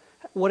life.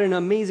 What an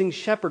amazing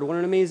shepherd, what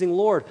an amazing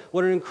Lord,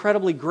 what an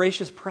incredibly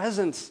gracious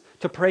presence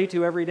to pray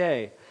to every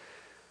day.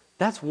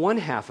 That's one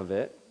half of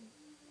it,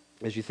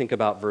 as you think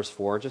about verse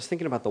 4, just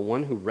thinking about the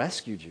one who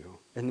rescued you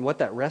and what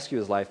that rescue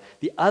is like.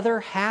 The other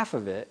half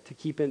of it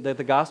that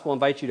the gospel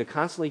invites you to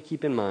constantly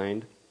keep in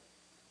mind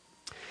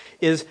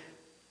is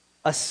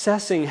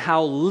assessing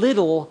how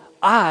little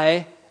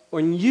I or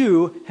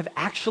you have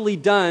actually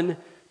done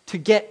to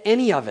get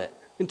any of it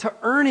and to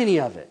earn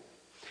any of it.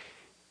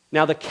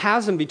 Now, the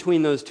chasm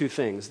between those two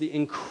things, the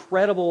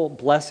incredible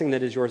blessing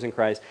that is yours in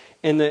Christ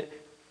and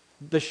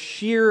the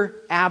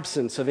sheer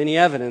absence of any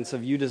evidence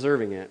of you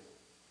deserving it,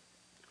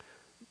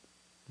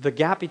 the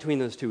gap between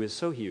those two is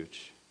so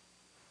huge.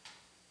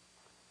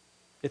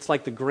 It's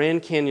like the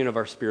Grand Canyon of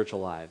our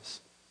spiritual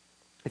lives.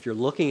 If you're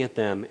looking at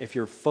them, if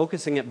you're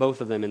focusing at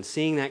both of them and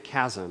seeing that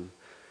chasm,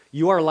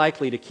 you are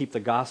likely to keep the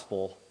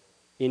gospel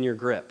in your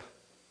grip.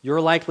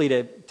 You're likely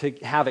to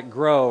have it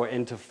grow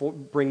and to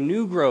bring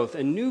new growth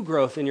in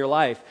your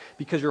life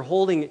because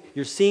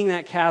you're seeing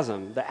that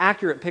chasm, the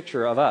accurate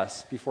picture of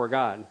us before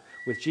God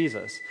with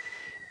Jesus.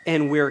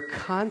 And we're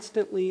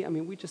constantly,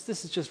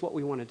 this is just what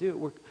we want to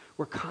do.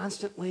 We're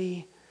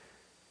constantly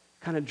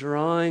kind of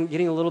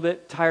getting a little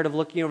bit tired of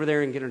looking over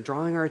there and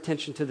drawing our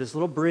attention to this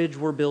little bridge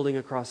we're building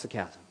across the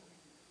chasm.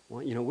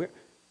 Well, we're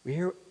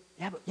here,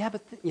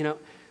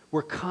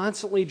 we're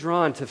constantly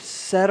drawn to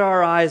set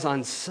our eyes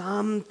on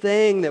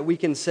something that we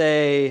can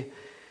say,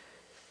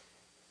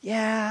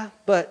 yeah,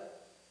 but,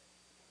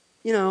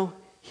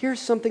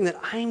 here's something that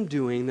I'm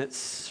doing that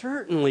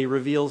certainly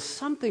reveals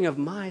something of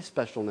my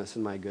specialness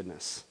and my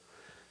goodness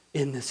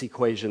in this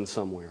equation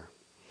somewhere.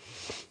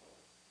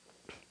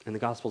 And the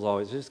gospel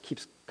always just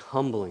keeps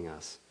humbling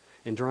us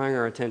and drawing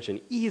our attention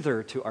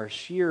either to our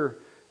sheer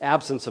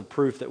absence of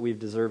proof that we've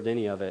deserved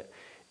any of it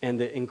and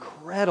the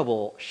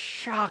incredible,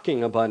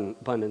 shocking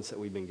abundance that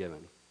we've been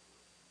given.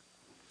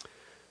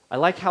 I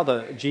like how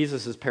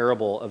Jesus'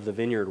 parable of the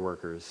vineyard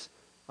workers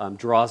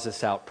draws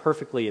this out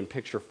perfectly in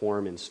picture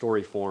form, in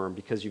story form,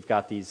 because you've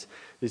got these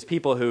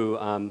people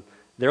who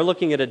they're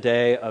looking at a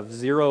day of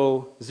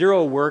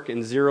zero work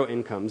and zero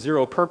income,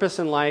 zero purpose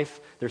in life.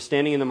 They're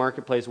standing in the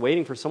marketplace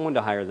waiting for someone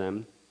to hire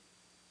them.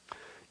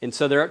 And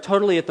so they're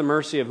totally at the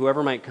mercy of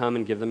whoever might come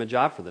and give them a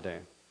job for the day.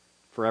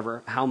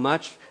 Forever. How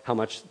much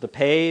the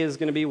pay is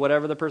going to be,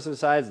 whatever the person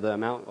decides. The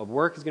amount of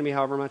work is going to be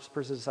however much the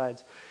person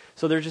decides.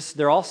 So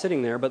they're all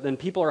sitting there, but then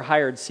people are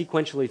hired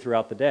sequentially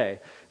throughout the day.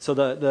 So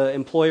the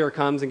employer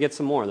comes and gets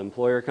some more. The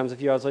employer comes a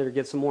few hours later,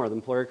 gets some more. The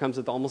employer comes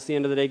at almost the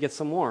end of the day, gets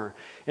some more.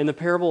 And the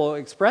parable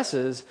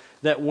expresses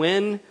that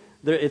when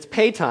it's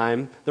pay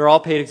time, they're all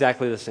paid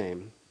exactly the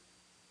same.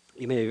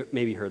 You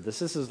maybe heard this.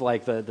 This is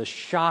like the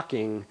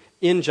shocking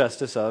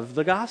injustice of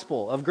the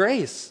gospel, of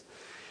grace.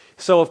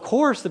 So, of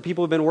course, the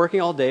people who've been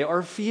working all day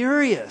are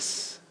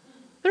furious.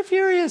 They're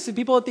furious. The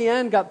people at the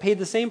end got paid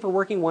the same for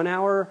working 1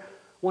 hour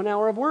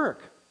of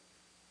work.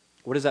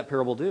 What does that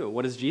parable do?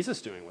 What is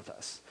Jesus doing with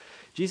us?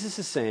 Jesus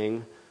is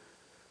saying,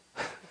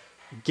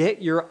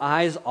 get your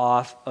eyes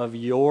off of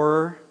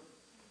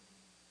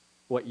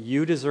what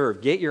you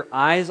deserve. Get your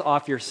eyes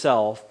off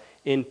yourself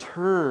and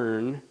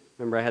turn,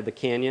 remember I had the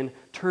canyon,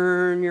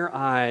 turn your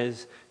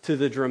eyes to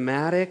the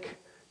dramatic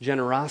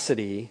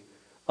generosity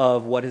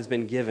of what has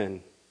been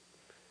given.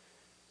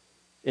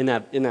 In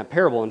that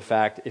parable, in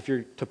fact, if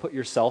you're to put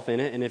yourself in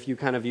it, and if you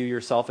kind of view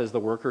yourself as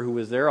the worker who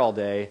was there all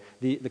day,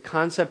 the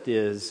concept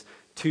is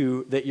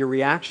that your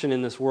reaction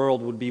in this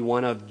world would be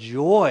one of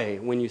joy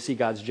when you see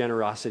God's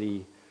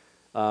generosity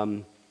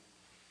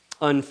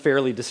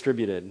unfairly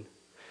distributed.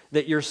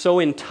 That you're so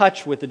in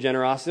touch with the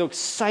generosity, so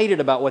excited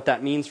about what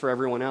that means for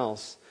everyone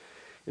else.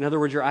 In other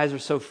words, your eyes are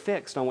so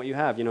fixed on what you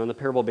have. And the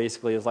parable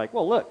basically is like,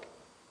 well, look,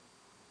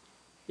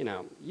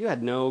 you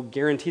had no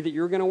guarantee that you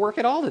were going to work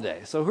at all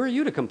today. So who are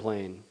you to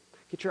complain?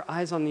 Get your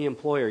eyes on the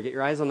employer. Get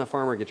your eyes on the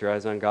farmer. Get your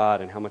eyes on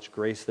God and how much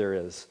grace there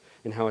is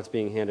and how it's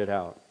being handed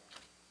out.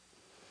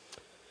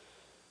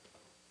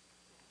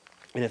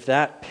 And if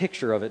that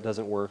picture of it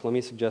doesn't work, let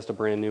me suggest a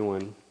brand new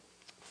one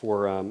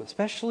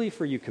especially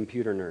for you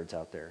computer nerds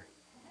out there.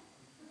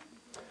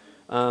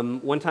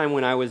 One time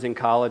when I was in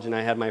college and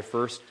I had my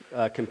first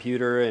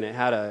computer and it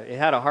had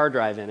a hard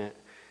drive in it.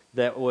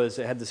 It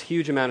had this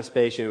huge amount of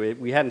space.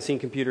 We hadn't seen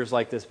computers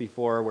like this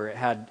before, where it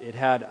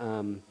had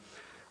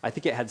I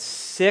think it had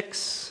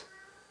 6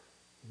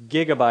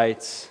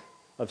 gigabytes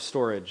of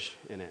storage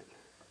in it.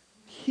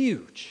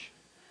 Huge,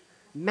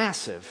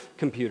 massive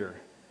computer.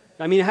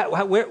 I mean,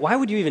 why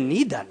would you even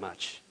need that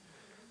much?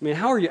 I mean,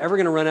 how are you ever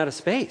going to run out of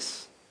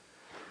space?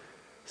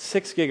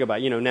 6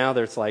 gigabytes. Now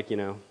there's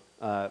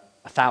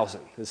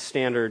 1,000 is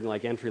standard,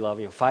 entry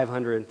level.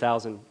 500,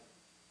 1,000.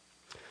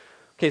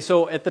 Okay,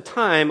 so at the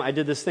time, I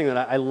did this thing that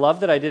I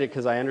love that I did it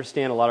because I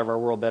understand a lot of our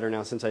world better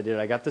now since I did it.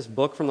 I got this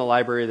book from the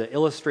library that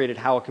illustrated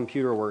how a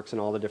computer works and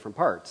all the different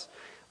parts.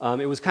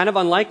 It was kind of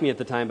unlike me at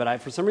the time, but I,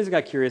 for some reason,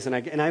 got curious,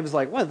 and I was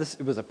like, well,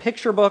 it was a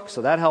picture book,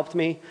 so that helped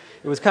me.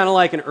 It was kind of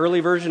like an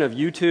early version of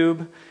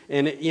YouTube,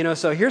 and,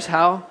 so here's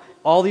how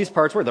all these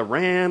parts work. The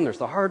RAM, there's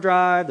the hard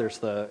drive, there's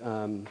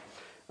the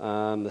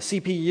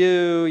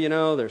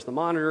CPU, there's the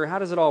monitor. How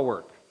does it all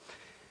work?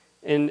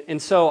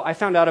 And so I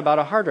found out about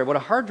a hard drive. What a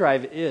hard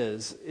drive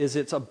is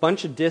it's a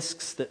bunch of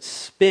disks that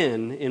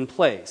spin in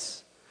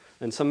place.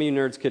 And some of you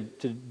nerds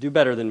could do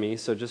better than me,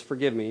 so just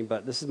forgive me,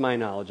 but this is my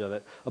knowledge of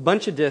it. A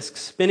bunch of disks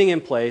spinning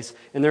in place,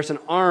 and there's an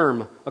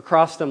arm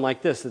across them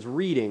like this that's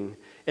reading,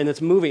 and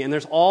it's moving, and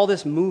there's all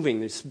this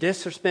moving. These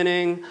disks are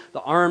spinning, the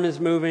arm is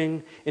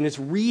moving, and it's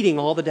reading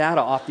all the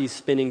data off these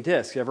spinning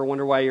disks. You ever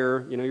wonder why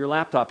your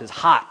laptop is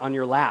hot on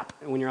your lap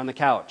when you're on the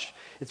couch?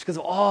 It's because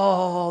of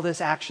all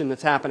this action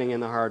that's happening in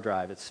the hard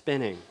drive. It's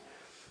spinning.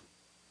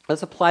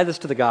 Let's apply this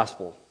to the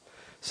gospel.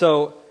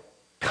 So,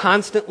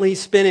 constantly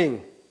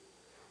spinning.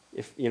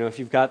 If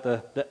you've got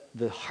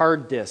the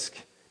hard disk.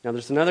 Now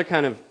there's another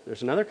kind of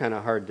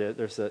hard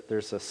disk.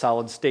 There's a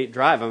solid state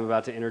drive I'm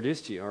about to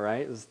introduce to you, all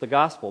right? This is the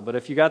gospel. But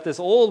if you got this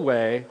old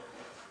way,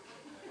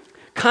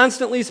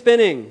 constantly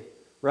spinning,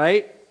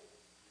 right?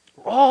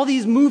 All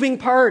these moving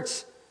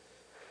parts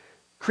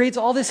creates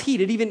all this heat.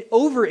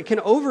 It can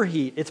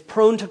overheat. It's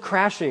prone to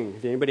crashing.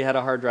 Have anybody had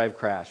a hard drive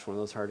crash? One of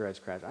those hard drives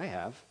crash? I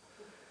have.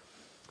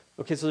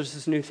 Okay, so there's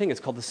this new thing. It's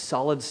called the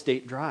solid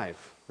state drive,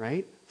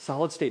 right?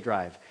 Solid state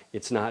drive.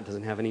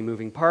 Doesn't have any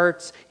moving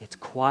parts. It's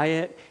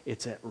quiet.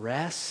 It's at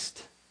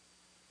rest.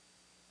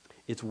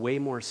 It's way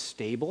more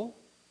stable,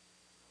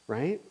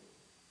 right?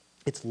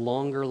 It's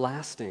longer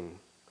lasting.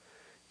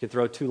 You could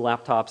throw 2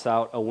 laptops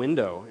out a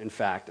window, in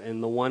fact,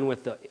 and the one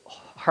with the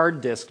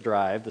hard disk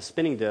drive, the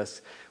spinning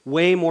disk,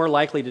 way more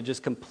likely to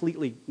just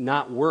completely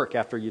not work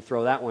after you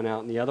throw that one out.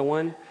 And the other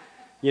one,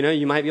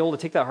 you might be able to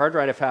take that hard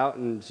drive out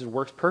and it just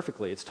works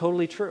perfectly. It's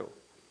totally true.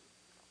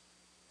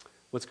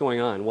 What's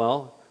going on?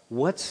 Well,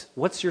 what's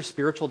your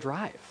spiritual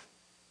drive?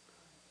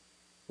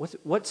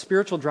 What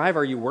spiritual drive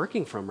are you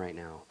working from right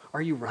now?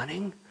 Are you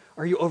running?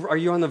 Are you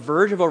on the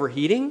verge of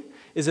overheating?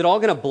 Is it all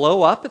going to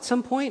blow up at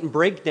some point and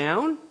break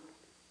down?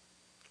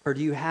 Or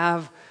do you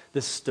have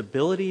the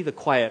stability, the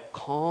quiet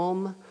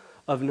calm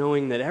of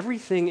knowing that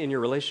everything in your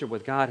relationship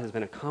with God has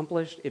been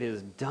accomplished? It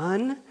is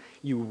done.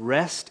 You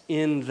rest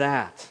in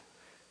that.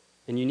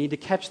 And you need to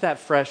catch that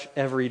fresh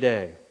every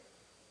day.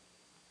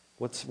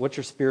 What's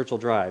your spiritual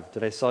drive?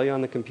 Did I sell you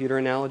on the computer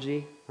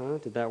analogy? Huh?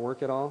 Did that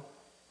work at all?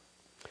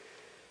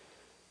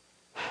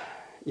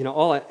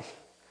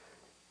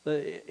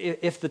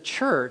 If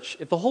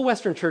the whole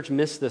Western church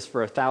missed this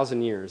for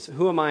 1,000 years,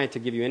 who am I to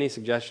give you any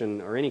suggestion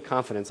or any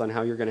confidence on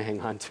how you're going to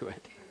hang on to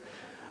it?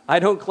 I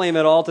don't claim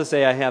at all to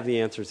say I have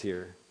the answers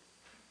here.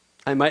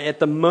 At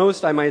the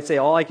most, I might say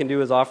all I can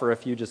do is offer a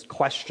few just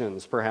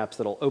questions, perhaps,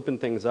 that'll open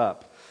things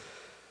up.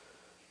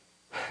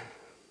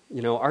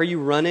 Are you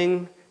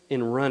running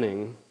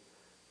in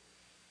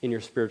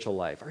your spiritual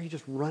life? Are you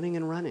just running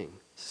and running?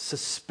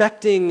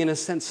 Suspecting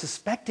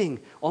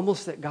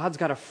almost that God's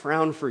got a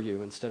frown for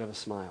you instead of a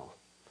smile.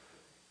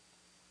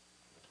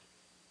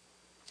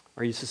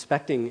 Are you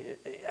suspecting,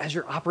 as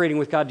you're operating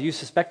with God, do you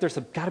suspect there's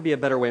got to be a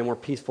better way, a more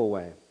peaceful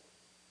way?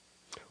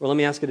 Or let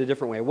me ask it a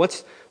different way.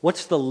 What's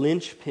the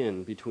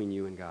linchpin between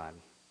you and God?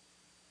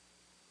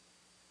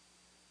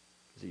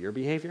 Is it your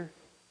behavior?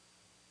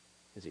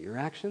 Is it your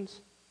actions?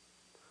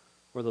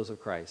 Or those of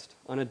Christ?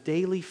 On a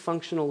daily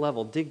functional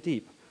level, dig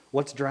deep.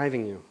 What's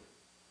driving you?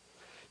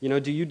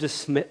 Do you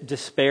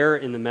despair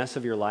in the mess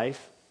of your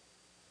life?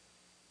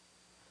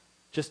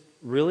 Just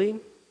really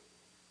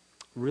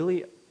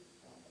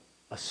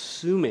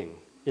assuming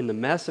in the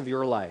mess of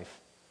your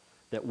life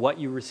that what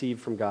you receive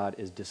from God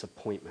is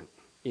disappointment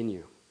in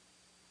you.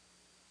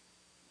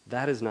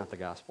 That is not the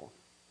gospel.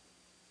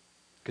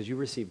 Because you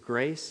receive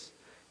grace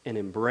and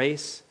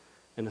embrace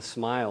and a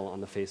smile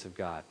on the face of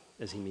God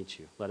as He meets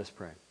you. Let us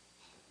pray.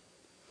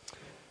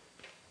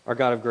 Our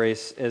God of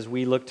grace, as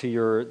we look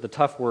to the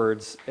tough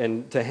words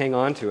and to hang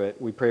on to it,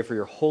 we pray for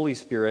your Holy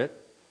Spirit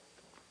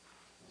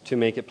to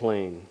make it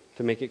plain,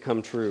 to make it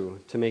come true,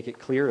 to make it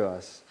clear to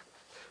us.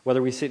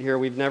 Whether we sit here,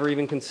 we've never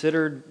even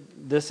considered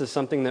this as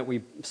something that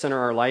we center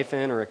our life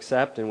in or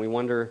accept, and we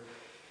wonder,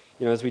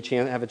 as we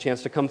have a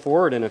chance to come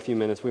forward in a few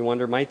minutes, we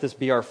wonder, might this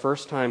be our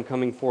first time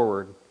coming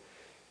forward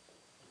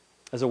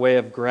as a way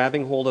of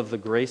grabbing hold of the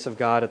grace of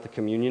God at the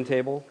communion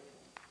table?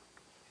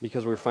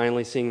 Because we're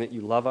finally seeing that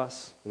you love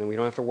us, and then we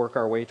don't have to work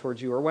our way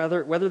towards you, or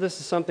whether this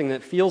is something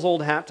that feels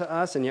old hat to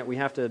us, and yet we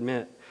have to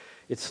admit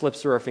it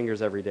slips through our fingers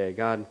every day.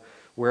 God,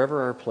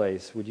 wherever our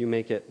place, would you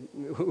make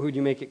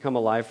it come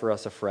alive for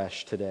us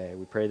afresh today?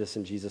 We pray this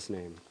in Jesus'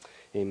 name.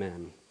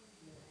 Amen.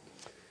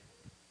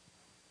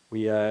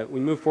 We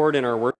move forward in our work.